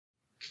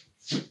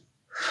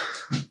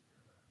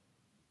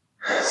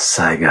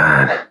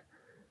Saigon.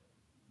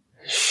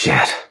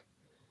 Shit.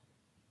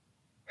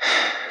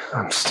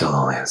 I'm still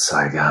only in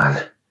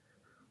Saigon.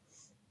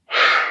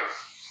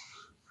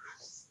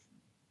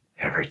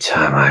 Every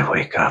time I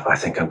wake up, I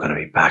think I'm going to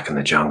be back in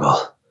the jungle.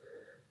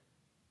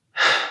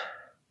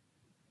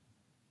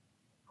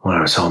 When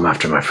I was home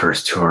after my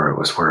first tour, it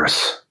was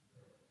worse.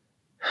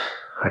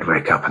 I'd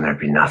wake up and there'd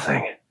be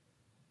nothing.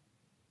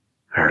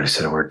 I hardly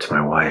said a word to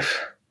my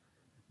wife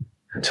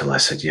until I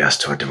said yes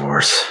to a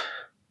divorce.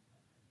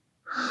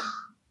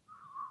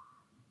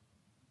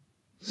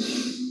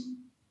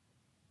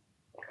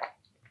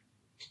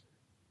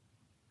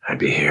 I'd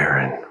be here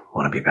and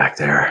want to be back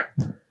there.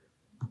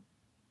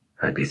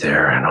 I'd be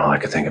there and all I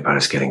could think about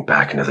is getting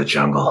back into the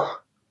jungle.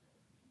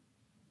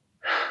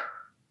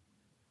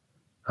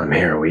 I'm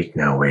here a week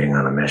now waiting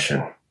on a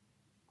mission.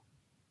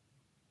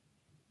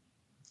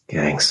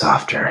 Getting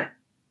softer.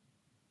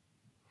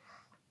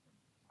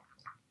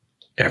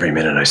 Every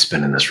minute I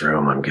spend in this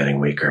room, I'm getting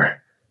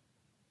weaker.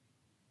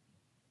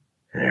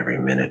 And every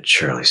minute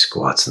Shirley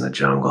squats in the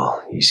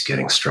jungle, he's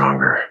getting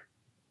stronger.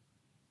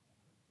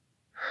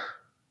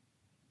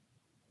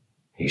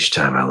 Each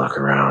time I look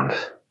around,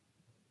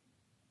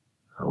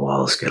 the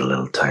walls get a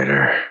little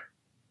tighter.